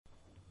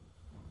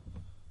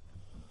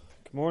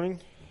Good morning.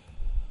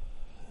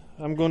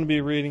 I'm going to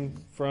be reading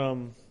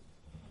from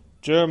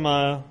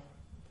Jeremiah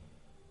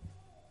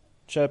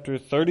chapter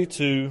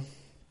 32,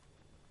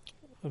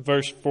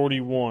 verse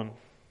 41.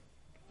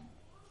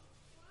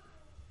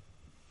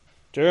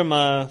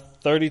 Jeremiah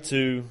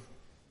 32,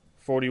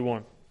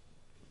 41.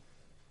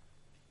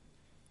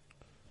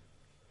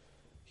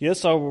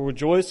 Yes, I will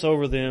rejoice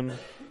over them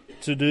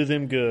to do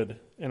them good,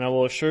 and I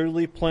will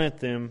assuredly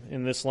plant them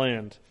in this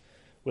land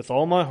with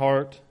all my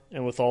heart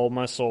and with all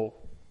my soul.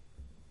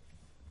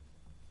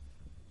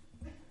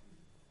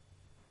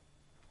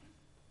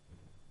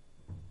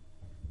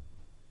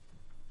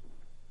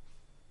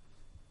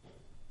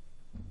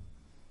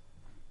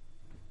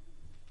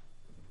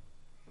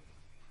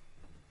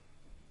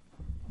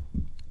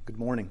 Good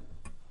morning.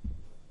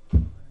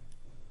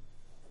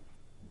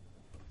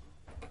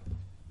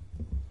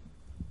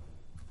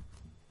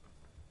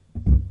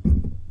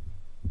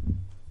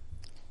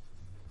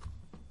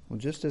 Well,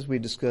 just as we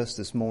discussed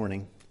this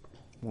morning,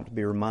 I want to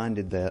be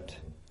reminded that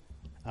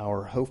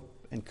our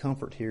hope and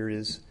comfort here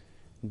is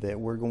that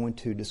we're going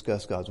to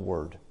discuss God's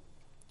Word.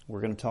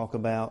 We're going to talk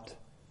about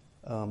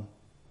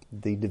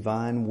the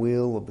divine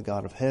will of the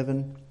God of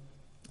heaven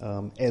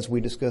as we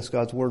discuss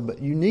God's Word.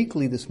 But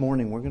uniquely this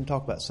morning, we're going to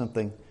talk about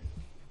something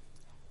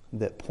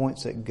that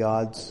points at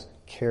God's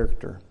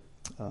character.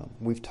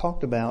 We've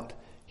talked about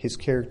His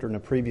character in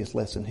a previous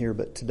lesson here,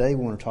 but today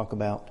we want to talk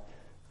about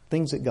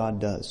things that God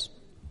does.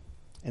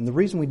 And the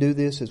reason we do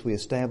this is we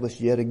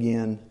establish yet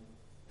again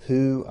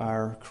who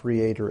our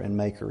Creator and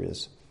Maker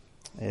is.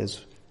 As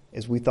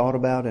we thought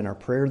about in our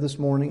prayer this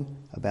morning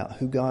about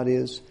who God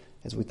is,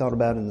 as we thought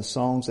about in the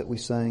songs that we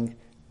sang,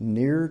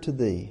 Nearer to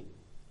Thee,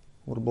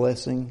 what a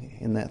blessing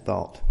in that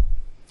thought.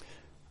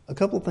 A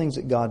couple of things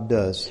that God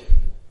does.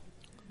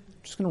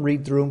 I'm just going to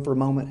read through them for a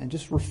moment and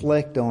just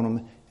reflect on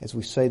them as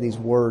we say these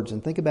words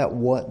and think about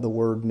what the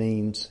word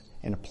means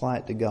and apply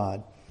it to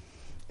God.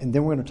 And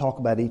then we're going to talk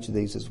about each of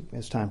these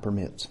as time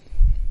permits.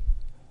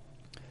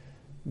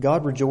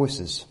 God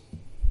rejoices.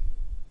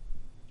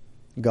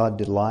 God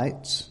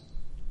delights.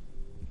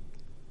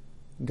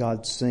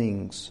 God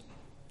sings.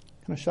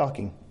 Kind of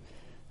shocking.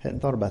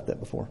 Hadn't thought about that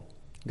before.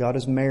 God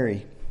is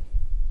merry.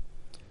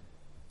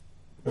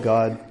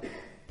 God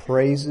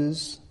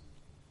praises.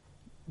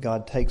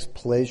 God takes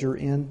pleasure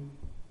in.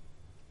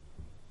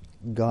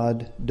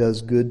 God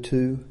does good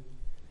to.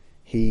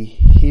 He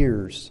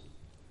hears.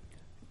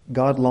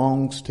 God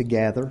longs to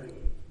gather.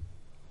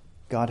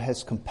 God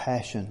has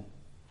compassion.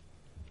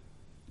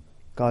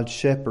 God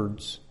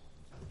shepherds.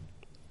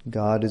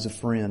 God is a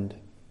friend.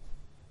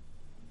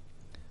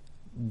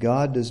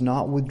 God does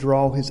not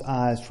withdraw His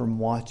eyes from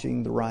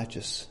watching the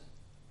righteous.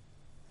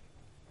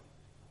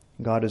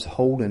 God is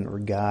holden or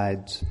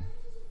guides.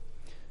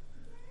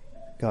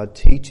 God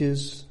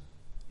teaches.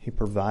 He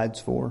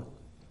provides for.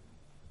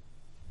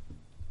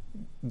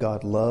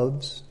 God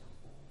loves.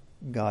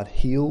 God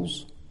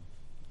heals.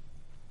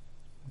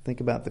 Think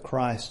about the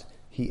Christ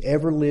He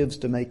ever lives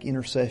to make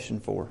intercession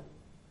for.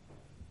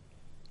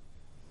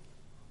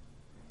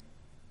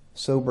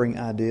 Sobering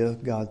idea,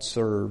 God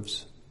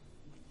serves.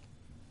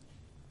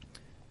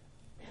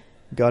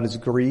 God is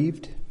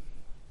grieved.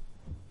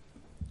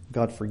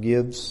 God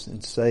forgives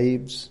and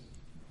saves.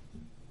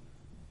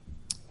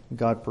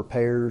 God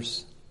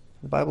prepares.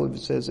 The Bible even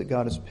says that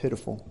God is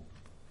pitiful.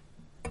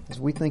 As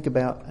we think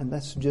about, and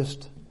that's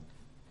just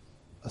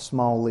a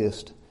small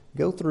list,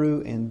 go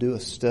through and do a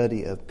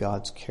study of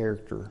God's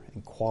character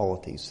and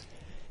qualities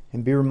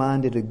and be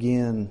reminded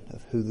again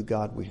of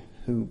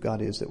who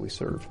God is that we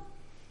serve.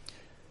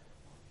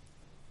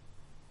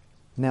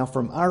 Now,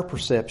 from our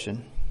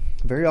perception,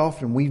 very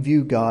often we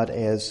view God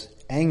as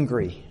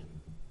angry,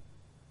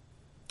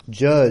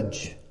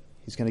 judge.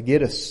 He's going to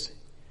get us.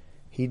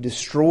 He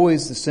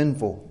destroys the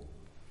sinful.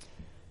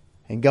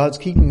 And God's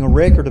keeping a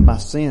record of my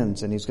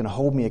sins and He's going to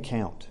hold me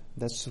account.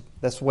 That's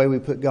the way we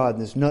put God in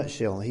this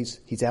nutshell.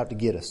 He's out to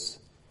get us.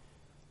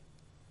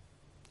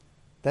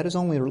 That is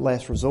only a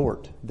last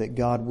resort, that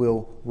God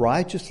will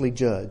righteously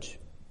judge.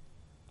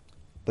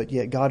 But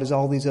yet God is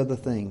all these other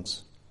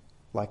things.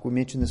 Like we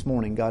mentioned this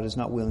morning, God is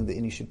not willing that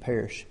any should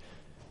perish.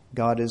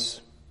 God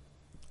is,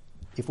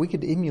 if we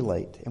could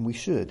emulate, and we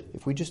should,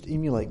 if we just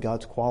emulate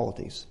God's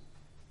qualities,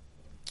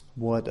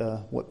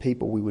 what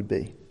people we would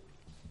be.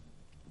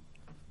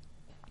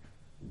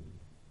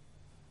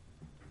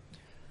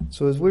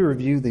 So as we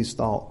review these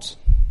thoughts,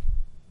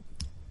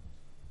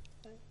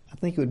 I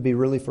think it would be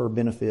really for our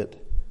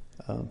benefit.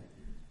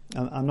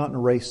 I'm not in a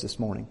race this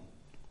morning,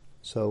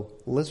 so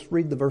let's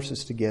read the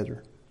verses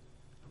together.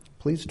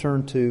 Please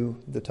turn to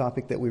the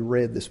topic that we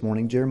read this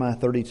morning, Jeremiah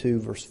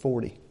 32, verse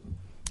 40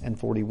 and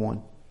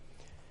 41.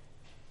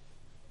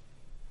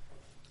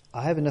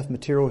 I have enough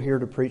material here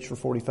to preach for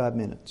 45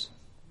 minutes.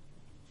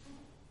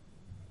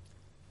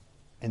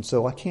 And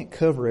so I can't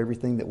cover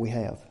everything that we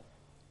have.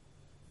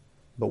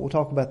 But we'll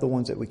talk about the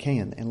ones that we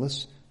can. And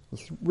let's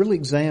really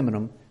examine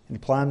them and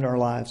apply them to our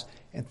lives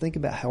and think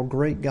about how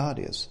great God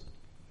is.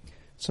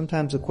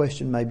 Sometimes a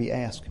question may be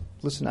asked.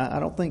 Listen, I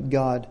don't think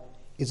God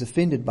is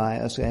offended by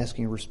us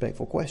asking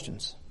respectful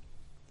questions.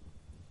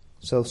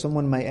 So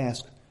someone may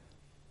ask,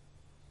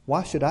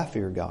 why should I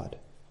fear God?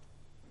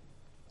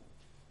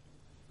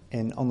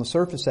 And on the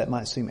surface that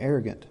might seem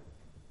arrogant,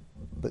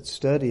 but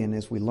studying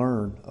as we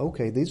learn,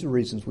 okay, these are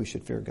reasons we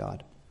should fear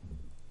God.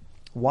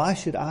 Why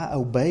should I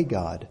obey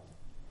God?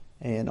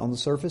 And on the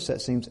surface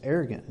that seems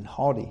arrogant and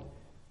haughty,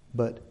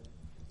 but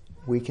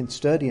we can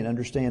study and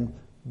understand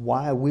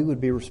why we would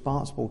be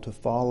responsible to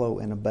follow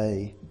and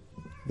obey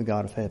the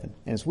God of heaven.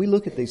 And as we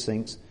look at these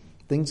things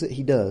that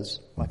He does,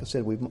 like I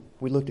said, we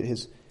looked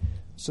at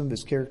some of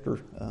His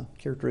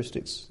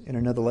characteristics in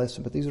another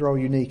lesson, but these are all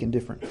unique and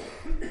different.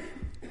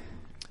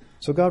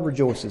 So God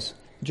rejoices.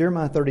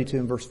 Jeremiah 32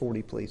 and verse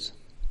 40, please.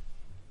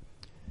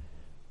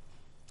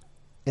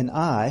 And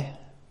I,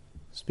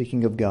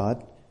 speaking of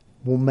God,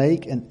 will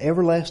make an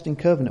everlasting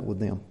covenant with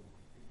them.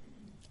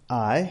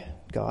 I,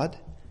 God,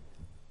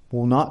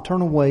 will not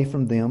turn away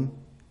from them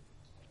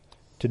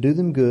to do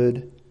them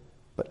good,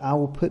 but I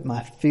will put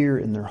my fear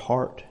in their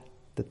heart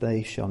that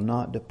they shall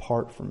not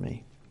depart from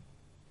me.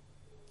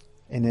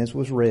 And as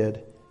was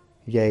read,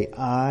 yea,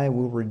 I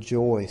will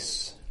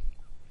rejoice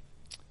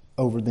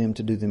over them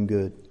to do them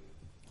good.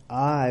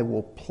 I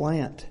will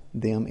plant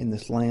them in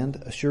this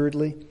land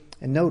assuredly.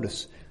 And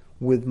notice,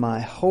 with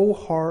my whole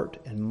heart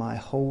and my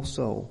whole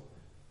soul.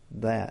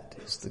 That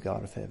is the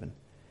God of heaven.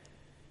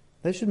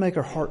 That should make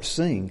our hearts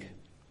sing.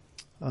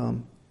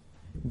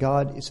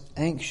 God is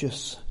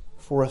anxious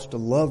for us to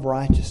love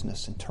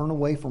righteousness and turn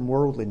away from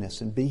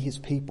worldliness and be His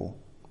people.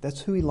 That's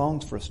who He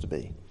longs for us to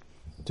be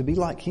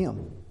like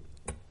Him.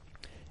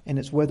 And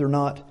it's whether or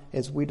not,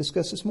 as we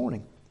discussed this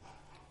morning,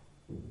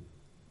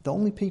 the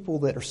only people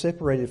that are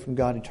separated from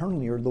God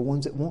eternally are the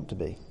ones that want to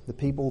be. The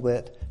people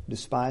that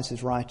despise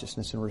His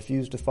righteousness and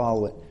refuse to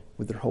follow it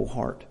with their whole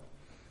heart.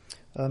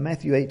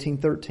 Matthew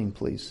 18:13,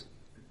 please.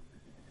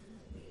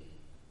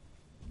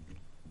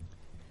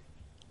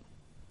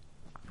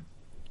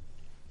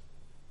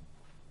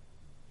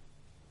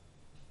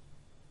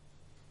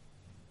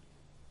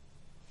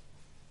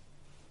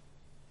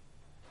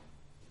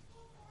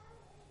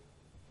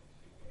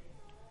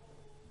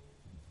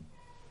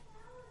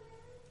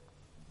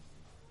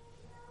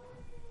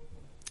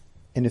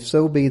 And if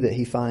so be that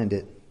he find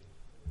it,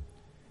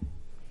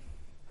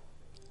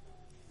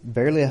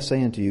 verily I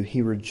say unto you,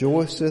 he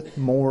rejoiceth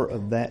more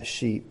of that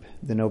sheep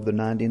than over the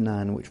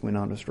 99 which went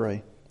not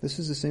astray. This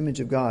is this image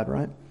of God,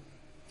 right?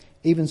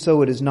 Even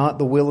so, it is not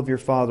the will of your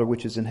Father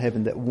which is in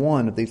heaven that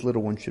one of these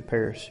little ones should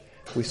perish.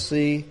 We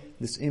see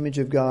this image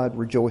of God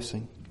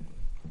rejoicing.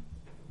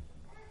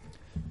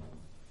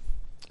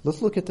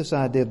 Let's look at this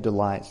idea of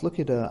delights. Look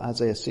at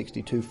Isaiah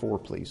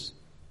 62:4, please.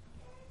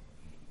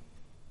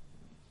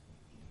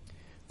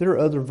 There are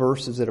other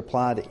verses that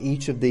apply to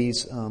each of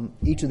these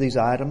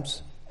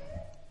items.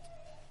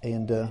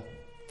 And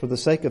for the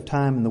sake of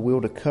time and the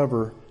will to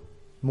cover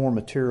more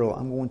material,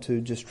 I'm going to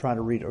just try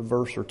to read a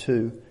verse or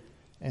two,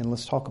 and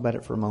let's talk about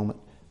it for a moment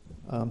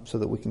so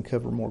that we can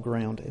cover more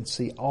ground and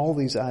see all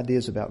these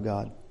ideas about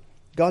God.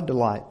 God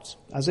delights.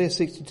 Isaiah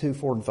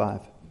 62:4 and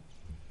 5.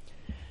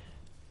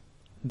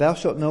 Thou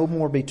shalt no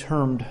more be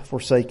termed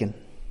forsaken,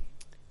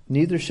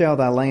 neither shall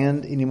thy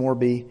land any more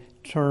be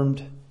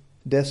termed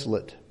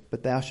desolate,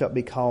 but thou shalt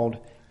be called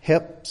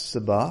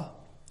Hephzibah,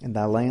 and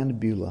thy land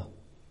Beulah.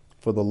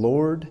 For the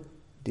Lord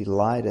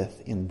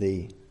delighteth in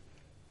thee,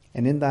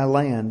 and in thy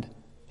land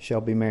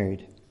shall be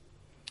married.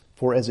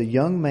 For as a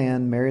young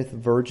man marrieth a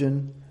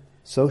virgin,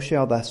 so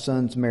shall thy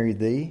sons marry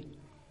thee,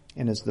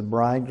 and as the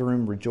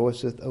bridegroom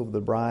rejoiceth over the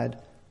bride,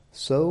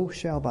 so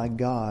shall thy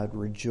God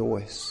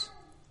rejoice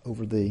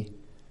over thee.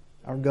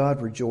 Our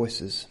God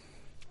rejoices.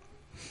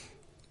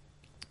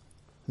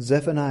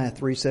 Zephaniah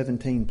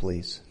 3:17,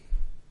 please.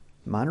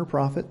 Minor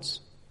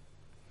prophets.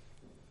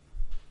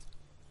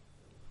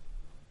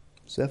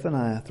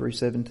 Zephaniah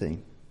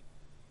 3:17.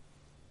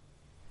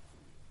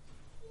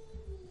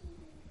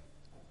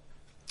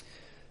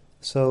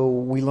 So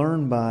we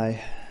learn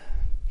by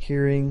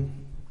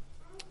hearing,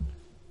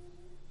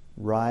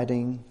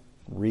 writing,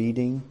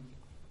 reading.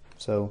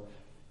 So,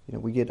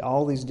 we get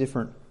all these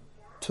different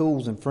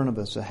tools in front of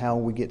us of how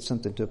we get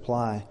something to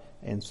apply.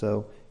 And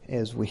so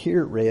as we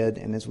hear it read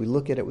and as we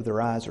look at it with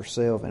our eyes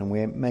ourselves and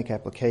we make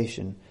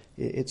application,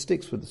 it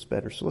sticks with us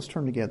better. So let's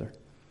turn together.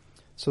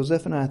 So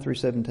Zephaniah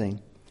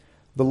 3:17.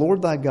 The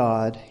Lord thy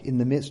God in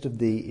the midst of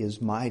thee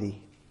is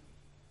mighty.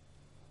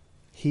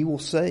 He will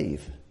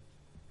save.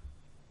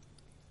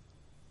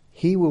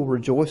 He will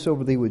rejoice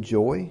over thee with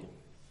joy.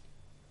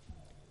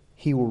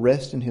 He will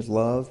rest in his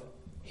love.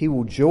 He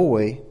will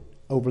joy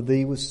over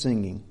thee with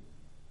singing.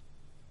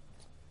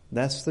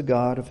 That's the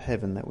God of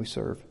heaven that we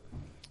serve.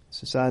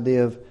 It's this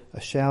idea of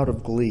a shout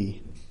of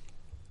glee.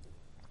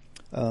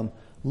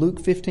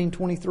 Luke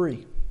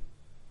 15:23.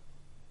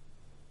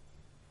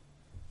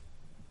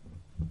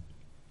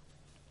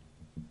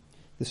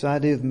 This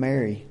idea of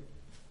Mary,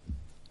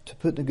 to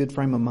put in a good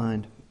frame of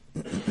mind.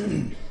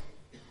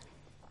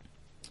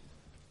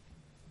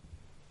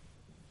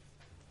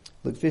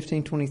 Luke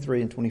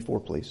 15:23 and 24,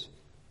 please.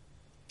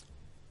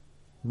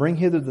 Bring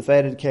hither the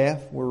fatted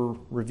calf. We're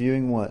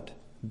reviewing what?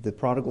 the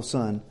prodigal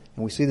son,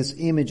 and we see this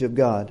image of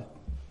God.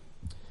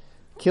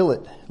 Kill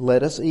it.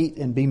 Let us eat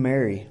and be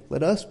merry.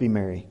 Let us be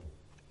merry.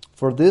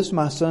 For this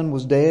my son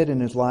was dead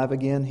and is alive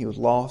again. He was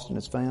lost and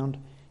is found.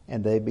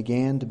 And they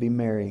began to be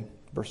merry.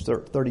 Verse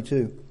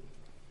 32.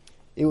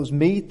 It was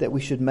meet that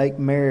we should make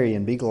merry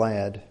and be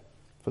glad.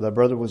 For thy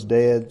brother was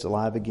dead, is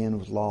alive again,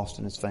 was lost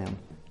and is found.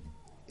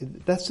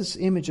 That's this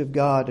image of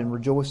God and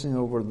rejoicing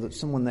over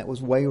someone that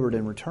was wayward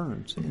and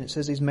returns. And it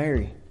says he's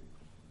merry.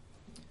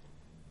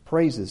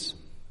 Praises.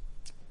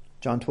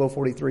 John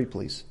 12:43,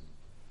 please.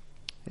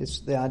 It's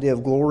the idea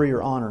of glory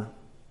or honor.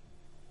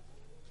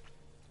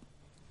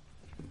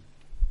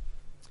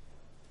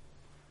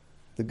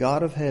 The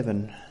God of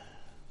heaven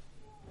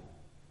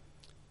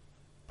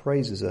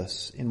praises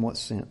us in what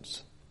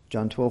sense?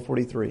 John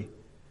 12:43.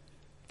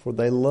 For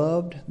they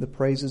loved the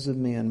praises of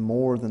men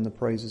more than the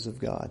praises of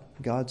God.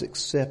 God's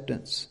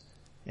acceptance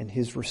and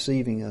His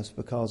receiving us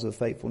because of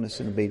faithfulness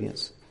and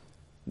obedience.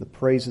 The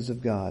praises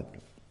of God.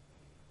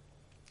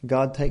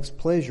 God takes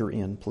pleasure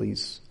in,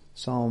 please.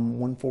 Psalm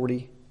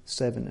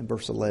 147 and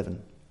verse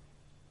 11.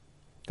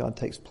 God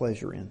takes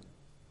pleasure in.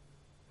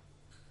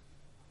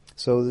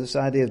 So this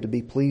idea of to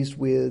be pleased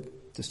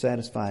with, to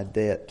satisfy a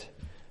debt,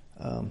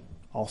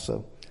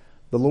 also.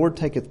 The Lord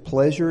taketh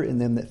pleasure in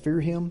them that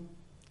fear Him,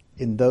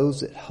 in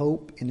those that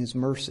hope in His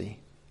mercy.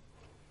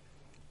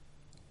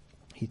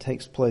 He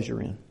takes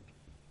pleasure in.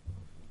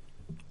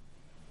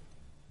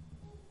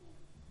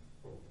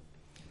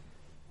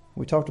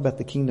 We talked about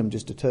the kingdom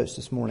just a touch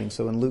this morning.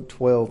 So in Luke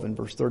 12 and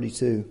verse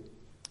 32,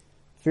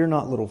 fear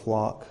not, little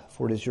flock,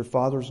 for it is your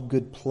Father's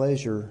good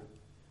pleasure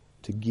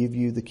to give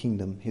you the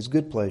kingdom. His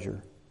good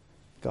pleasure.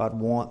 God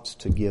wants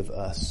to give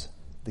us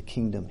the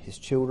kingdom. His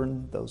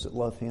children, those that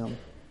love Him,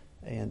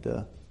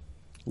 and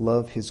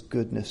love His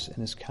goodness and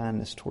His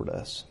kindness toward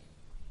us.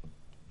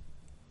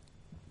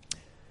 The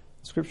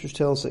Scriptures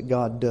tell us that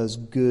God does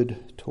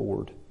good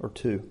toward or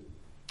to.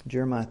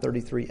 Jeremiah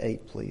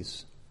 33:8,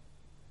 please.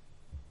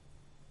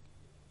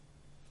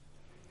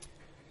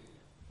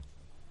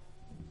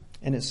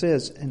 And it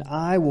says, and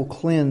I will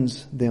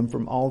cleanse them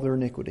from all their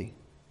iniquity.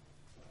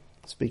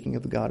 Speaking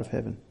of the God of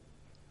heaven.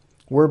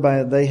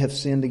 Whereby they have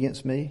sinned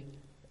against me,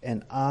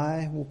 and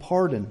I will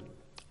pardon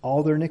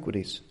all their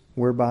iniquities.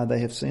 Whereby they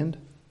have sinned,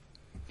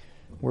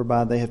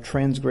 whereby they have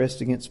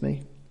transgressed against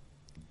me.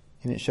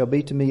 And it shall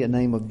be to me a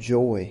name of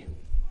joy,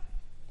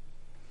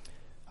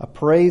 a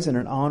praise and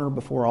an honor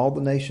before all the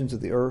nations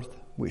of the earth,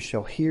 which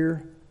shall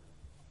hear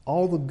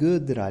all the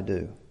good that I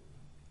do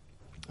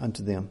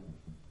unto them.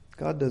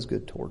 God does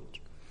good towards.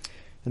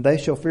 And they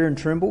shall fear and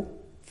tremble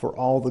for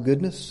all the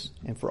goodness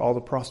and for all the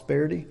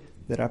prosperity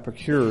that I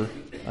procure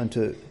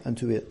unto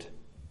it.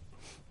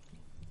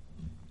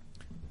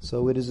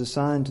 So it is a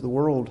sign to the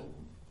world,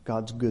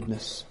 God's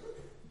goodness.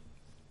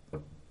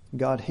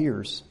 God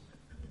hears.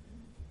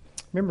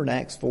 Remember in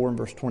Acts 4 and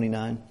verse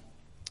 29,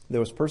 there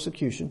was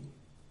persecution,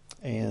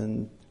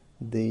 and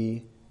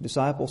the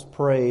disciples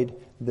prayed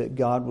that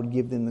God would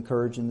give them the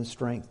courage and the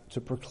strength to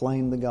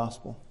proclaim the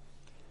gospel.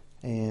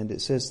 And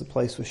it says the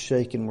place was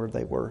shaken where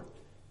they were.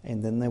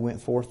 And then they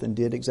went forth and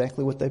did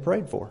exactly what they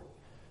prayed for.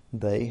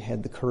 They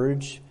had the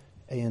courage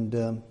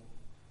and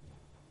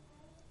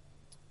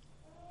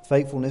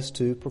faithfulness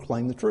to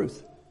proclaim the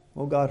truth.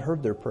 Well, God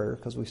heard their prayer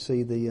because we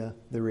see the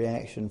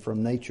reaction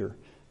from nature.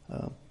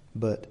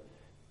 But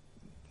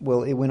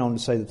it went on to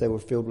say that they were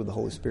filled with the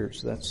Holy Spirit.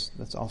 So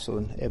that's also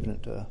an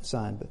evident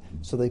sign. But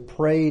so they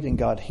prayed and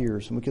God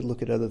hears. And we could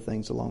look at other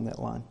things along that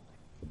line.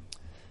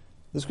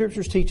 The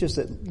Scriptures teach us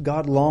that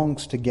God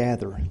longs to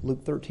gather.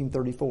 Luke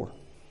 13:34.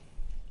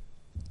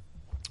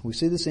 We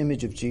see this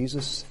image of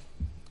Jesus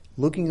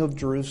looking of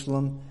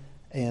Jerusalem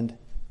and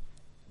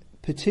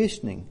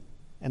petitioning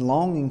and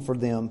longing for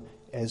them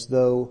as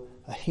though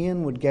a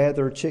hen would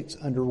gather chicks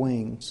under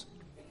wings.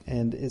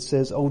 And it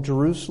says, O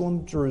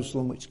Jerusalem,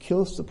 Jerusalem, which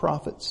killest the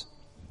prophets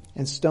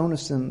and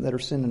stonest them that are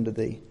sent unto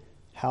thee,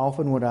 how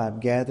often would I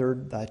have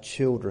gathered thy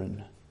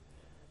children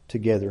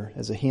together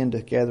as a hen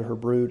to gather her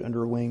brood under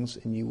her wings,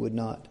 and you would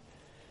not.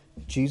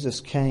 Jesus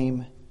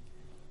came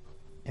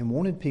and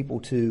wanted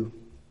people to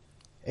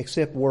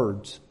accept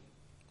words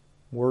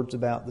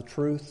about the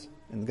truth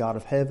and the God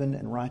of heaven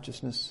and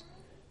righteousness,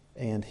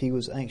 and He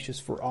was anxious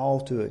for all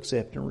to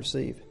accept and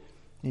receive,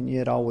 and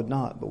yet all would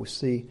not. But we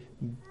see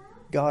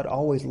God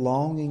always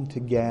longing to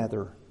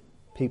gather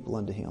people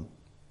unto Him.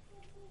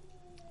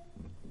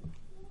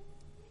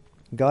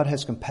 God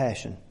has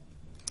compassion.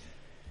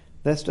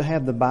 That's to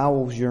have the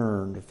bowels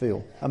yearn to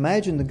feel.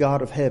 Imagine the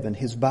God of heaven,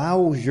 His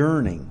bowels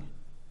yearning,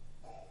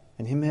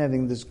 and Him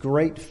having this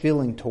great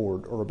feeling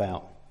toward or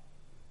about.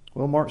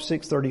 Well, Mark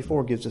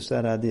 6:34 gives us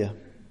that idea.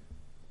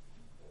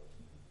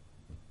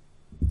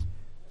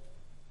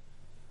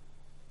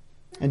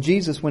 And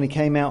Jesus, when He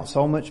came out,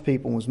 saw much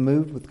people and was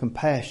moved with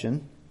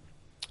compassion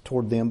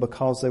toward them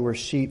because they were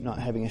sheep not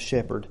having a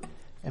shepherd.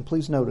 And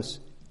please notice,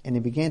 and He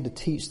began to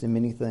teach them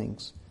many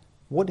things.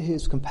 What did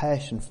His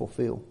compassion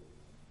fulfill?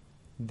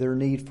 Their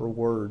need for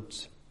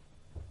words.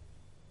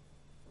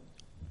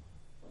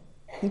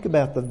 Think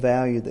about the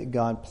value that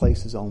God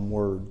places on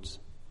words.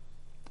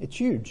 It's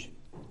huge.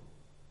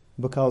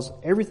 Because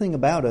everything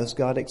about us,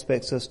 God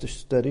expects us to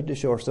study to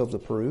show ourselves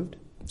approved.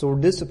 So we're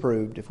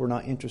disapproved if we're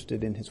not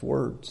interested in His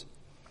words.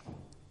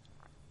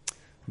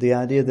 The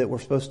idea that we're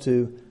supposed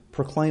to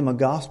proclaim a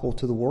gospel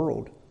to the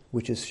world,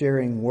 which is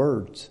sharing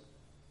words.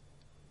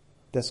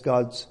 That's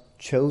God's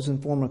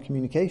chosen form of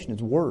communication,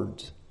 is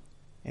words.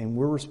 And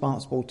we're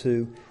responsible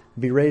to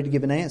be ready to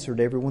give an answer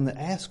to everyone that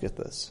asketh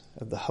us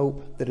of the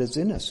hope that is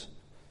in us.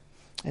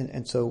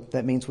 And so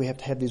that means we have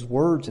to have these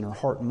words in our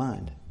heart and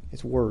mind.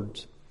 It's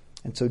words.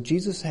 And so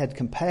Jesus had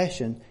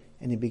compassion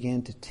and He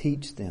began to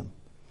teach them.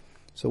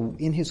 So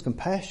in His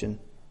compassion,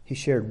 He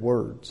shared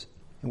words.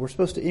 And we're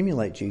supposed to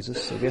emulate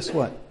Jesus. So guess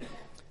what?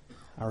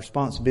 Our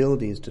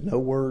responsibility is to know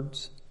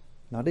words,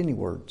 not any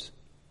words,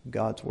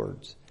 God's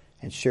words,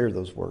 and share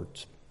those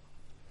words.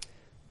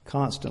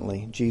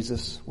 Constantly,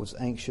 Jesus was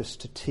anxious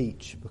to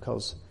teach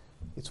because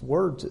it's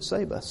words that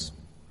save us.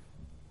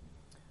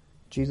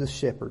 Jesus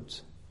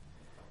shepherds.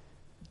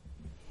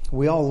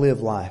 We all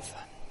live life,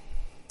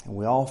 and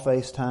we all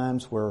face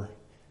times where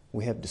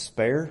we have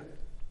despair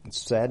and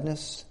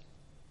sadness.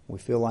 We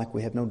feel like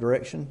we have no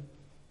direction.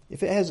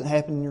 If it hasn't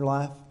happened in your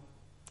life,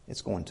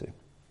 it's going to.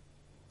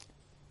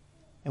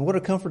 And what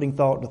a comforting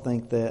thought to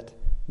think that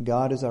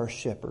God is our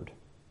shepherd.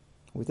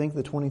 We think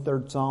of the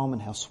 23rd Psalm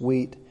and how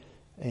sweet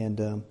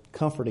and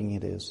comforting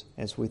it is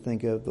as we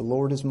think of the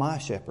Lord is my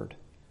shepherd.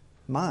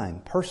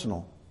 Mine,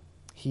 personal.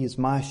 He is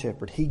my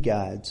shepherd. He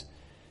guides.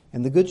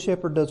 And the good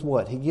shepherd does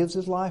what? He gives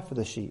his life for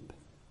the sheep.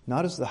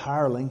 Not as the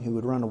hireling who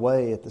would run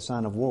away at the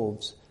sign of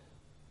wolves,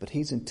 but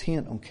he's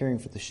intent on caring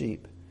for the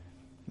sheep.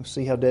 You'll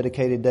see how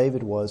dedicated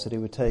David was, that he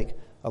would take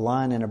a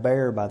lion and a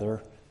bear by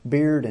their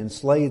beard and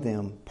slay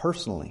them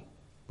personally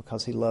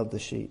because he loved the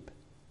sheep.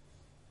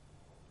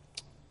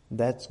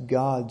 That's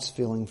God's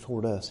feeling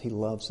toward us. He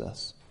loves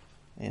us.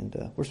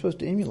 And we're supposed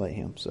to emulate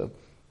Him.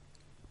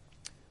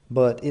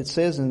 But it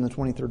says in the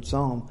 23rd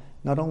Psalm,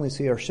 not only is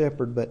He our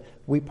shepherd, but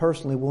we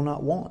personally will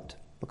not want.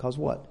 Because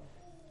what?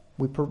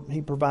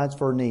 He provides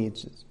for our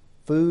needs.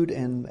 Food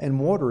and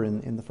water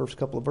in the first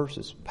couple of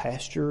verses.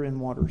 Pasture and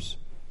waters.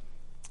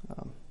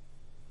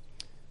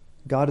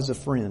 God is a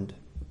friend.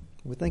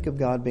 We think of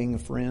God being a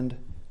friend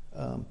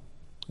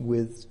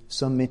with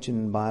some mention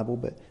in the Bible,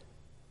 but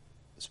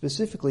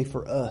specifically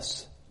for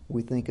us,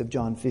 we think of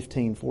John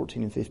 15,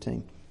 14 and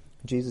 15.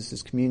 Jesus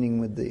is communicating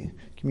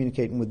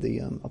with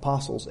the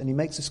apostles, and He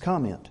makes this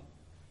comment.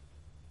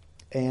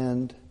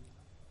 And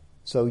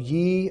so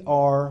ye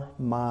are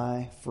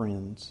my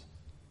friends.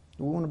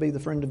 Do we want to be the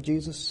friend of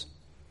Jesus?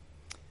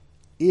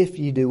 If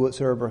ye do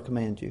whatsoever I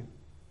command you.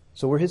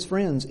 So we're His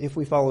friends if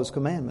we follow His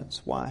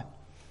commandments. Why?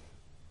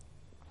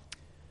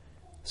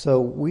 So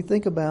we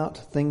think about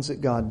things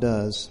that God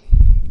does.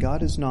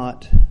 God is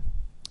not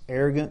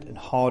arrogant and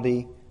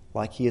haughty,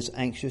 like He is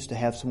anxious to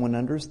have someone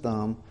under His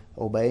thumb,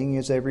 obeying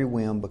His every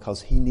whim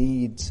because He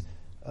needs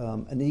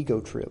an ego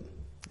trip.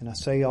 And I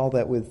say all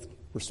that with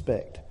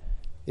respect.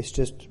 It's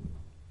just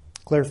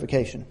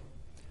clarification.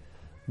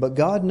 But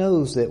God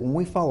knows that when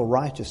we follow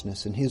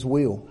righteousness and His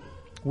will,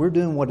 we're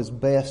doing what is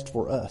best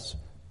for us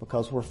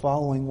because we're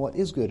following what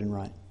is good and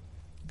right.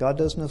 God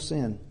does no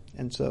sin.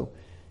 And so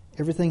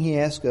everything He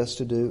asks us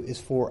to do is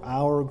for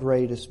our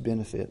greatest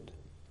benefit.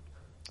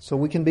 So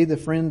we can be the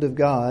friend of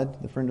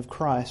God, the friend of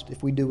Christ,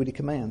 if we do what He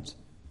commands.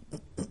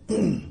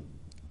 You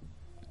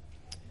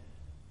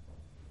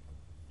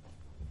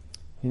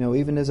know,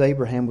 even as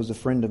Abraham was a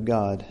friend of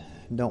God,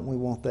 don't we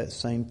want that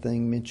same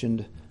thing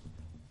mentioned,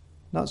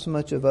 not so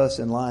much of us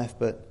in life,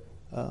 but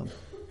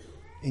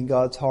in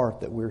God's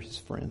heart that we're His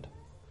friend.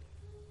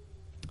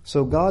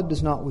 So God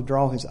does not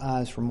withdraw His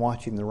eyes from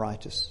watching the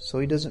righteous. So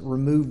He doesn't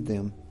remove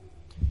them.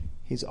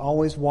 He's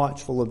always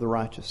watchful of the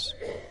righteous.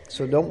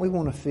 So don't we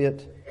want to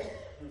fit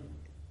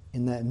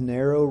in that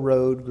narrow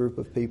road group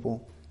of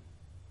people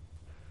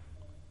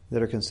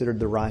that are considered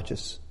the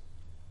righteous?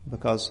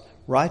 Because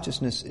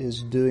righteousness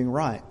is doing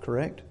right,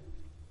 correct?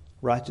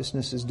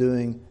 Righteousness is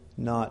doing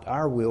not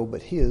our will,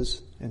 but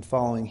His, and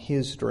following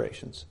His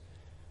directions.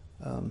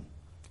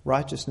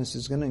 Righteousness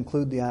is going to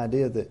include the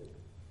idea that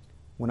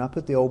when I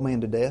put the old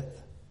man to death,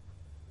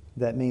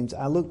 that means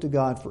I look to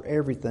God for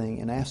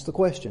everything and ask the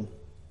question,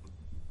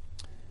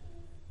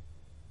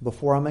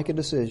 before I make a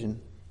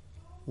decision,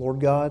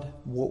 Lord God,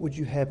 what would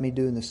you have me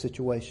do in this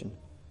situation?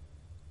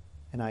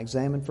 And I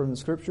examine from the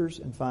Scriptures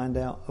and find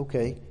out,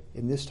 okay,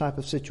 in this type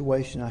of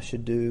situation I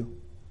should do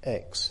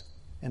X.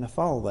 And I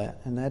follow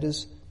that. And that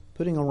is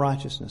putting on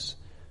righteousness.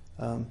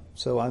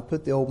 So I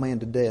put the old man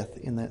to death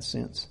in that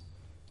sense.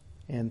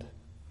 And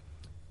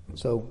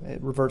so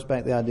it reverts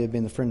back to the idea of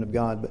being the friend of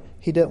God. But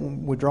He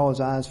doesn't withdraw His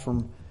eyes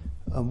from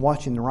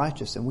watching the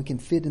righteous. And we can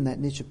fit in that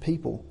niche of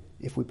people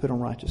if we put on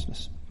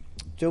righteousness.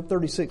 Job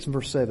 36 and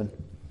verse 7.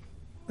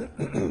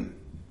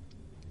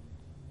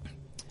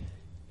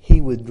 He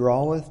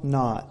withdraweth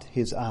not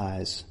His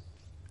eyes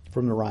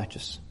from the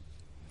righteous.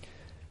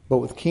 But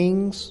with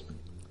kings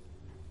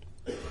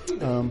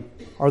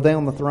are they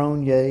on the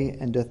throne, yea,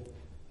 and doth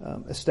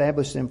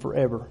establish them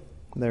forever.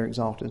 They're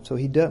exalted. So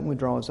He doesn't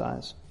withdraw His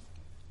eyes.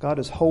 God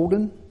is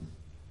holding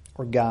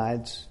or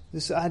guides.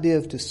 This idea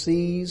of to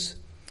seize,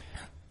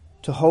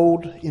 to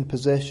hold in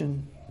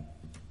possession,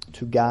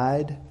 to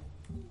guide.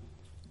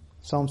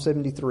 Psalm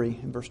 73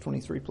 and verse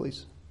 23,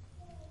 please.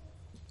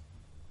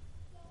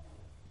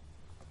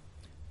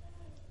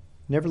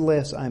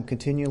 Nevertheless, I am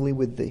continually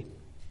with thee.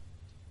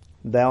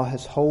 Thou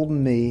hast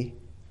holden me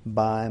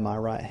by my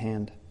right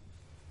hand.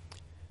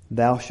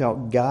 Thou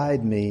shalt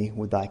guide me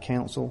with thy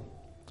counsel,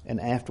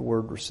 and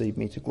afterward receive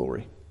me to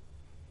glory.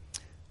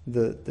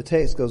 The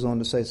text goes on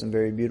to say some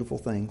very beautiful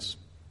things.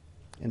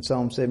 In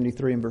Psalm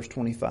 73 and verse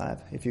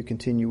 25, if you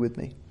continue with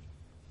me.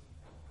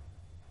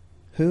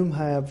 Whom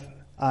have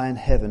I in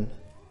heaven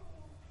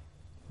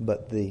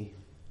but thee?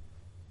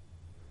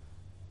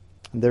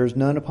 And there is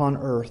none upon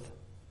earth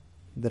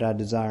that I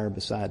desire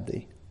beside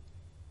thee.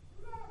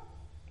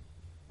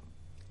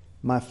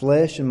 My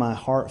flesh and my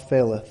heart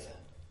faileth,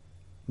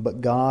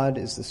 but God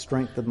is the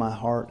strength of my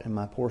heart and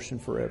my portion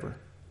forever.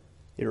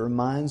 It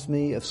reminds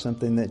me of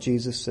something that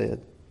Jesus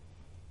said.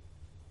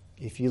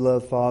 If you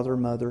love father,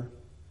 mother,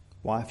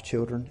 wife,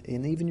 children,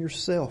 and even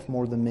yourself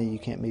more than me, you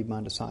can't be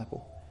my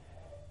disciple.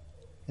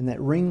 And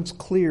that rings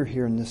clear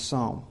here in this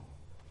psalm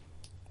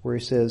where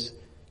he says,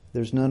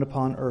 there's none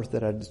upon earth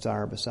that I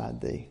desire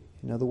beside thee.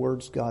 In other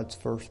words, God's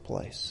first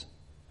place.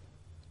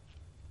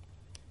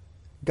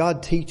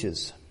 God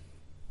teaches.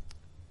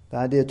 The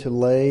idea to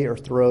lay or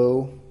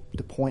throw,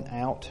 to point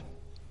out.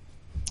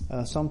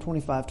 Psalm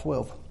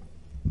 25:12.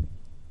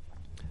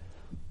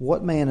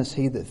 What man is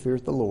he that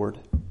feareth the Lord?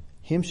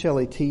 Him shall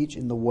he teach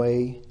in the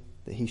way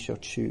that he shall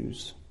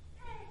choose.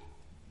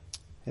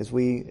 As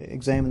we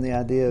examine the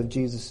idea of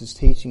Jesus'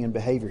 teaching and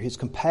behavior, his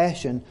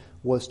compassion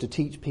was to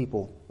teach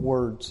people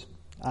words,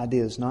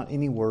 ideas, not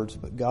any words,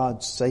 but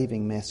God's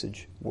saving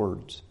message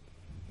words.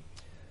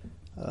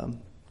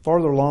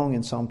 Farther along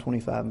in Psalm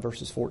 25 and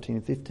verses 14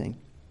 and 15,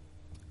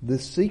 the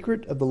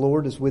secret of the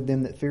Lord is with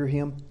them that fear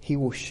him. He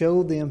will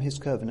show them his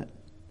covenant.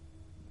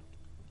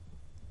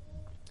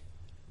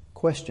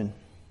 Question.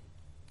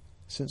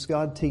 Since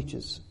God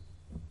teaches,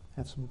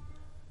 I have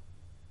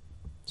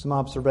some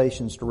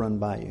observations to run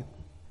by you.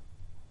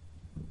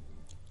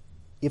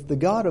 If the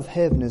God of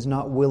heaven is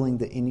not willing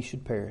that any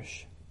should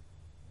perish,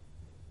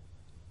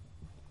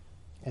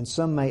 and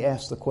some may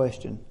ask the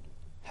question,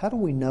 how do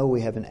we know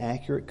we have an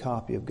accurate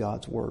copy of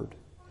God's Word?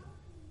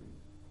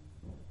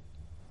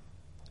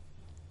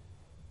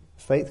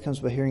 Faith comes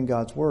by hearing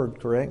God's Word,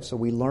 correct? So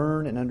we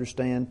learn and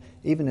understand,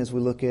 even as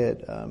we look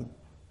at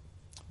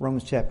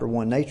Romans chapter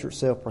 1, nature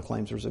itself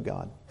proclaims there's a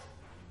God.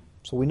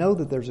 So we know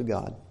that there's a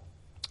God.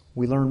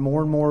 We learn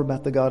more and more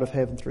about the God of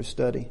heaven through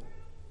study.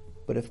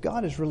 But if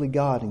God is really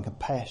God and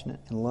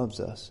compassionate and loves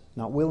us,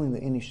 not willing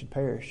that any should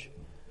perish,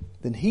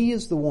 then He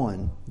is the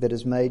one that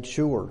has made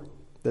sure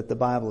that the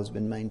Bible has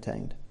been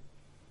maintained.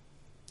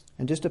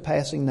 And just a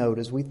passing note,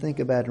 as we think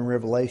about in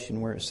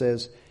Revelation where it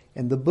says,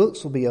 and the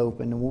books will be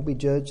opened and we'll be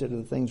judged out of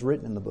the things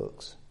written in the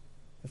books.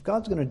 If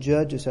God's going to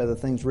judge us out of the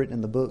things written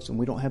in the books and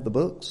we don't have the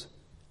books,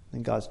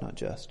 then God's not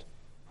just.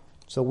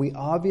 So we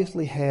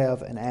obviously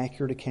have an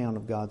accurate account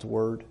of God's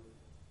Word,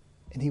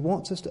 and He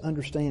wants us to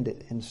understand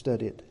it and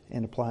study it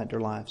and apply it to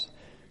our lives.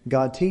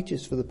 God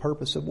teaches for the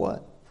purpose of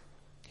what?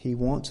 He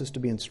wants us to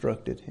be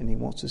instructed, and He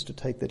wants us to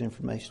take that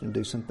information and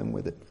do something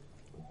with it.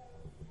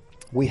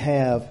 We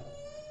have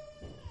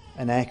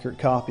an accurate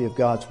copy of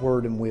God's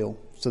Word and will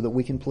so that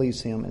we can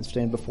please Him and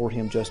stand before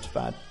Him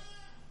justified.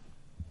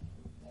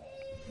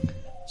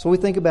 So we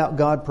think about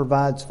God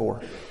provides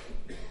for.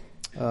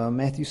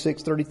 Matthew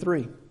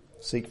 6:33.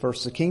 Seek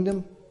first the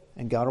kingdom,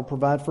 and God will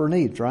provide for our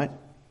needs, right?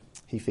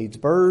 He feeds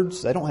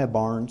birds. They don't have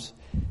barns.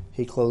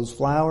 He clothes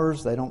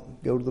flowers. They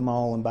don't go to the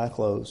mall and buy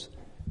clothes.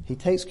 He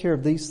takes care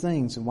of these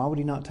things, and why would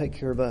He not take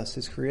care of us,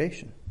 His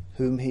creation,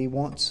 whom He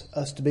wants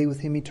us to be with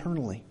Him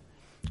eternally?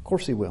 Of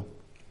course He will.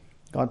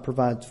 God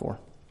provides for.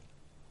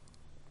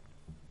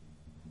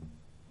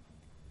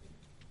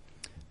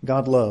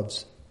 God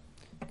loves.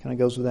 Kind of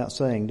goes without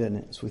saying, doesn't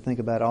it? As we think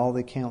about all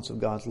the accounts of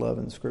God's love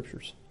in the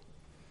Scriptures.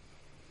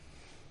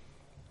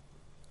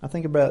 I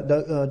think about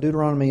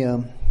Deuteronomy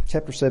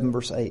chapter 7,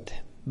 verse 8.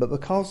 But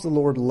because the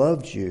Lord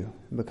loved you,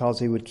 and because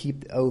He would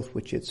keep the oath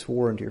which He had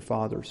sworn to your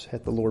fathers,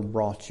 hath the Lord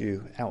brought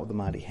you out with a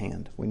mighty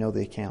hand. We know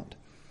the account.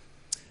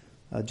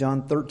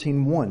 John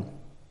 13:1.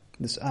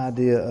 This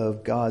idea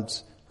of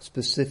God's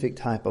specific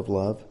type of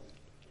love.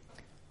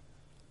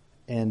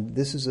 And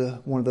this is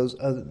one of those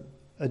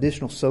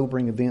additional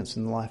sobering events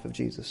in the life of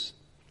Jesus.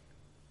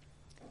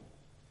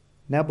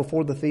 Now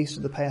before the feast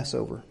of the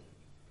Passover,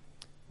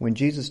 when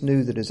Jesus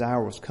knew that His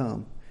hour was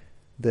come,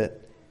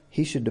 that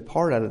He should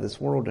depart out of this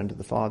world unto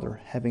the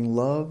Father, having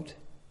loved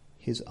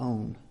His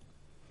own,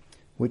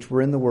 which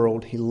were in the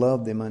world, He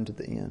loved them unto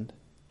the end.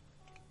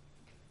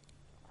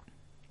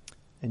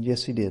 And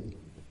yes, He did.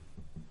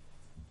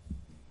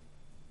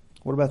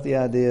 What about the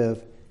idea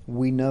of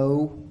we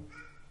know,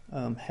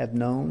 have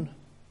known,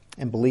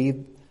 and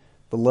believe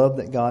the love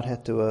that God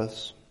hath to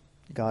us?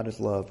 God is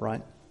love,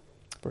 right?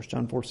 1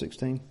 John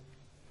 4:16.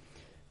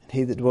 And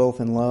he that dwelleth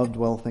in love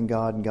dwelleth in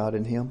God, and God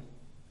in him.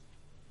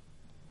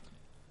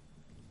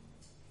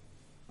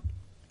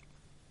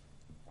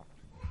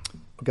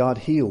 God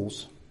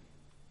heals.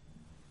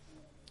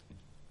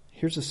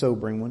 Here's a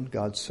sobering one.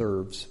 God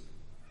serves.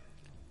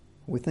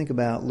 We think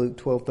about Luke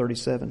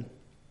 12:37.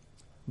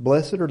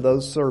 Blessed are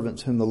those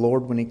servants whom the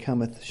Lord, when he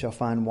cometh, shall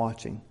find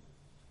watching.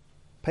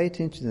 Pay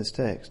attention to this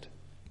text.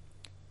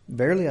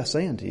 Verily I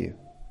say unto you,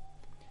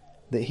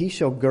 that he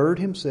shall gird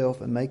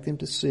himself and make them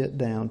to sit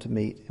down to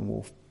meat, and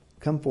will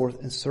come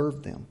forth and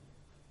serve them.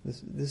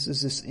 This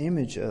is this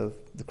image of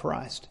the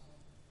Christ.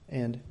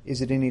 And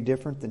is it any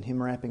different than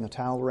him wrapping a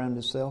towel around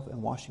himself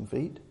and washing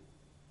feet?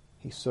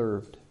 He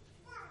served.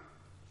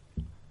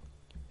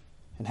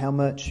 And how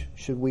much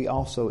should we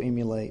also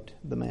emulate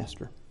the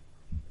Master?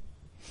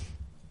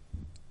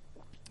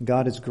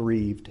 God is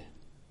grieved.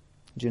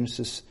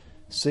 Genesis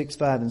 6,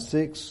 5, and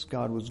 6,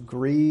 God was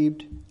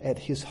grieved at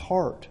his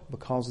heart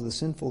because of the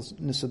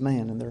sinfulness of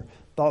man, and their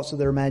thoughts of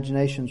their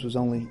imaginations was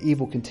only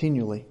evil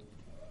continually.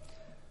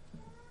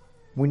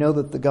 We know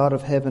that the God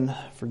of heaven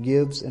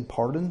forgives and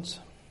pardons.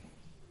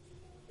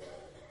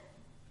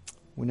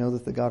 We know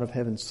that the God of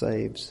heaven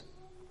saves.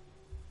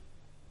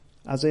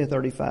 Isaiah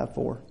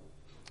 35:4.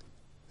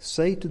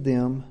 Say to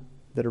them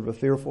that are of a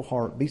fearful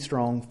heart, be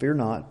strong, fear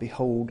not,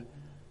 behold,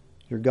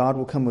 your God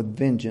will come with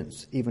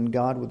vengeance, even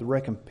God with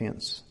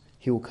recompense.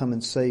 He will come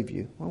and save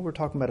you. Well, we're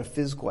talking about a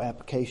physical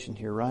application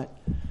here, right?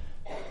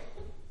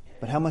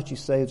 But how much he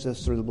saves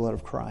us through the blood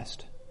of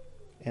Christ.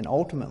 And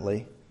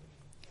ultimately,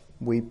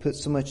 we put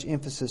so much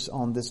emphasis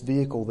on this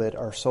vehicle that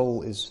our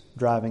soul is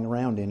driving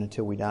around in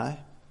until we die.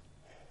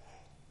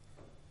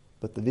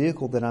 But the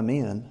vehicle that I'm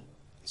in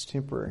is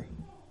temporary.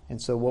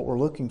 And so what we're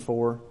looking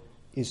for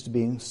is to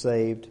being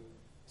saved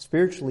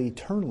spiritually,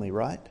 eternally,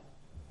 right?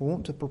 We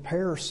want to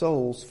prepare our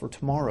souls for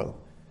tomorrow.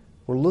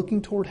 We're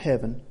looking toward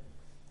heaven.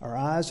 Our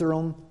eyes are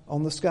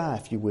on the sky,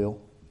 if you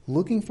will,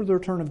 looking for the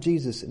return of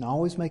Jesus, and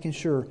always making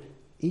sure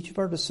each of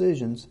our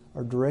decisions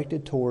are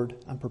directed toward,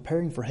 I'm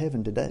preparing for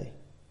heaven today.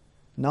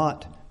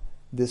 Not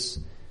this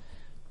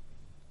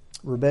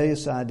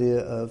rebellious idea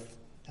of,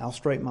 I'll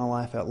straighten my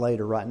life out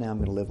later, right now I'm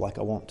going to live like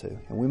I want to.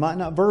 And we might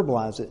not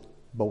verbalize it,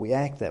 but we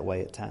act that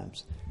way at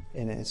times.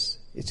 And it's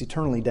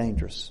eternally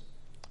dangerous,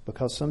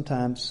 because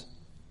sometimes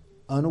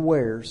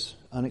unawares,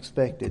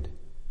 unexpected,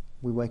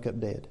 we wake up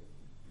dead,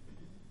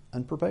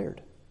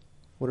 unprepared.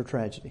 What a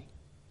tragedy.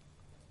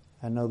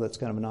 I know that's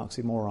kind of an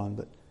oxymoron,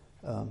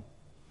 but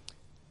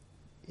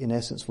in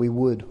essence, we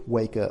would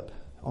wake up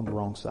on the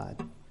wrong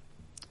side.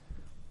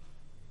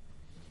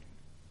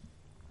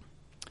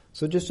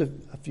 So just a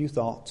few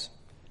thoughts.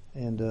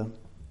 And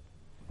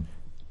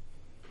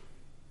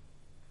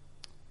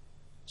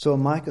so in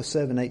Micah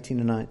 7:18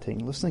 and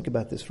 19, let's think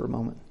about this for a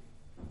moment.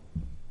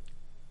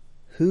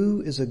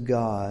 Who is a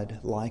God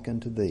like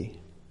unto thee,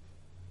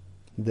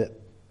 that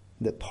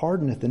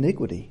pardoneth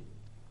iniquity,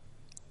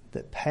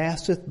 that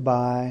passeth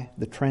by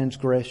the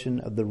transgression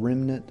of the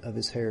remnant of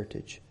his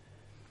heritage?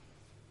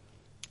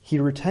 He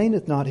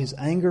retaineth not his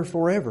anger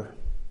forever,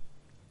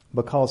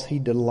 because he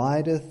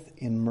delighteth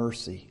in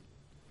mercy.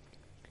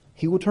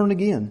 He will turn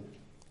again.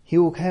 He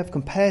will have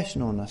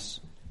compassion on us.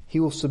 He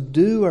will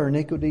subdue our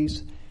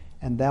iniquities,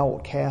 and thou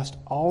wilt cast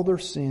all their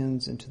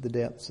sins into the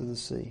depths of the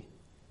sea.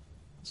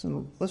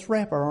 So let's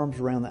wrap our arms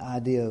around the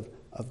idea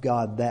of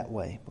God that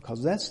way,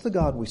 because that's the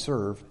God we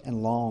serve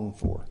and long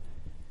for.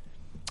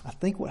 I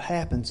think what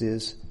happens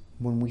is,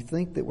 when we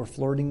think that we're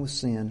flirting with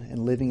sin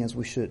and living as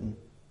we shouldn't,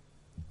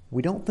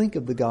 we don't think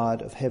of the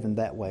God of heaven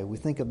that way. We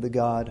think of the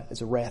God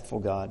as a wrathful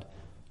God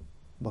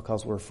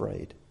because we're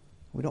afraid.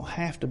 We don't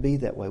have to be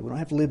that way. We don't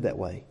have to live that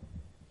way.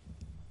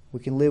 We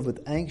can live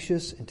with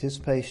anxious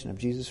anticipation of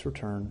Jesus'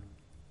 return,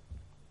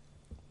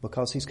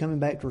 because he's coming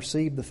back to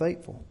receive the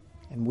faithful.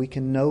 And we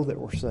can know that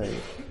we're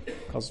saved,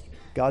 because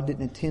God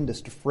didn't intend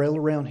us to frail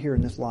around here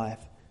in this life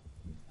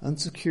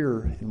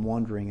unsecure and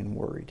wandering and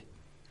worried.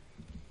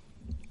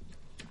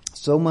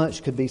 So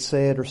much could be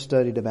said or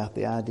studied about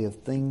the idea of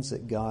things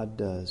that God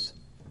does.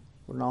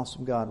 What an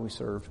awesome God we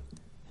serve.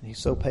 And he's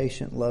so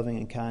patient, loving,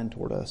 and kind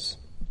toward us.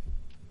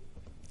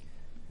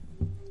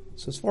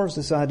 So as far as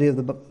this idea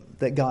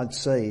that God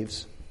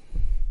saves,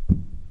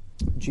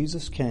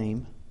 Jesus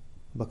came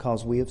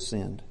because we have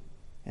sinned.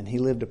 And he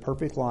lived a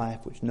perfect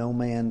life which no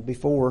man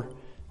before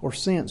or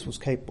since was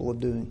capable of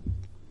doing.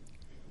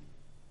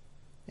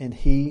 And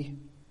he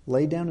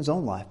laid down his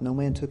own life. No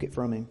man took it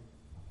from him.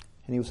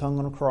 And he was hung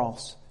on a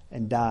cross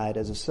and died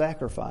as a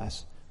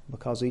sacrifice,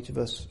 because each of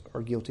us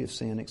are guilty of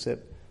sin,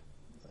 except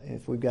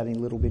if we've got any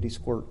little bitty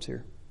squirts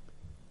here.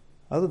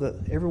 Other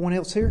than everyone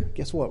else here,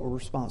 guess what? We're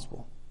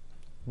responsible.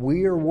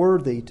 We are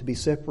worthy to be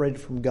separated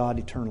from God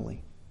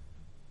eternally.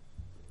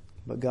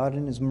 But God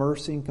in his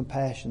mercy and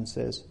compassion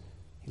says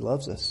he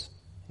loves us.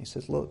 He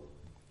says, look,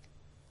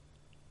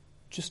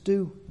 just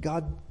do.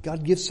 God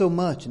gives so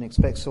much and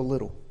expects so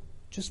little.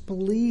 Just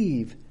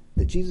believe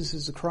that Jesus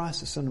is the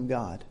Christ, the Son of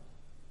God.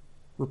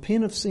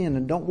 Repent of sin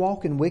and don't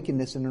walk in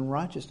wickedness and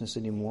unrighteousness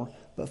anymore,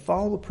 but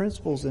follow the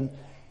principles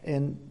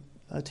and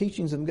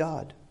teachings of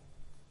God.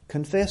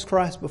 Confess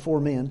Christ before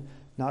men,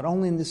 not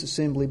only in this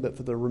assembly, but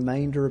for the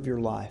remainder of your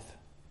life.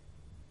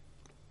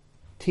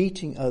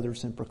 teaching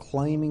others and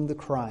proclaiming the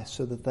Christ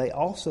so that they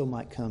also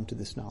might come to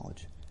this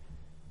knowledge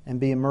and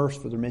be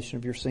immersed for the remission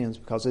of your sins.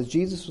 Because as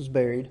Jesus was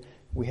buried,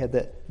 we had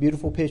that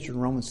beautiful picture in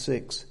Romans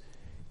 6.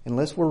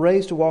 Unless we're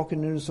raised to walk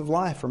in newness of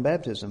life from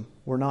baptism,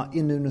 we're not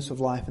in newness of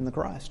life in the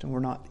Christ. And we're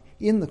not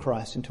in the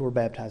Christ until we're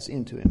baptized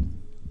into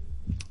Him.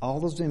 All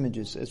those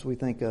images as we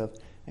think of,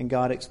 and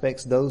God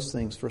expects those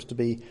things for us to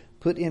be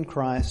put in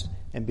Christ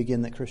and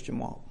begin that Christian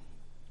walk.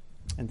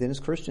 And then as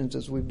Christians,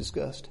 as we've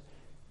discussed,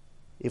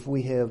 if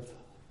we have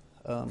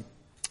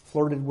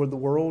flirted with the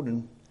world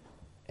and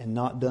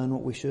not done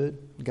what we should,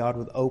 God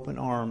with open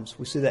arms,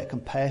 we see that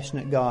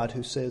compassionate God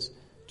who says,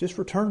 just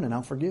return and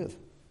I'll forgive.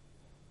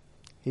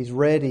 He's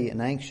ready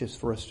and anxious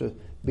for us to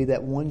be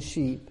that one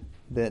sheep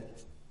that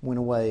went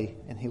away,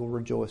 and He will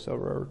rejoice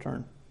over our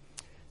return.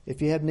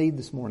 If you have need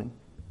this morning,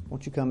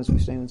 won't you come as we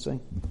stand and sing?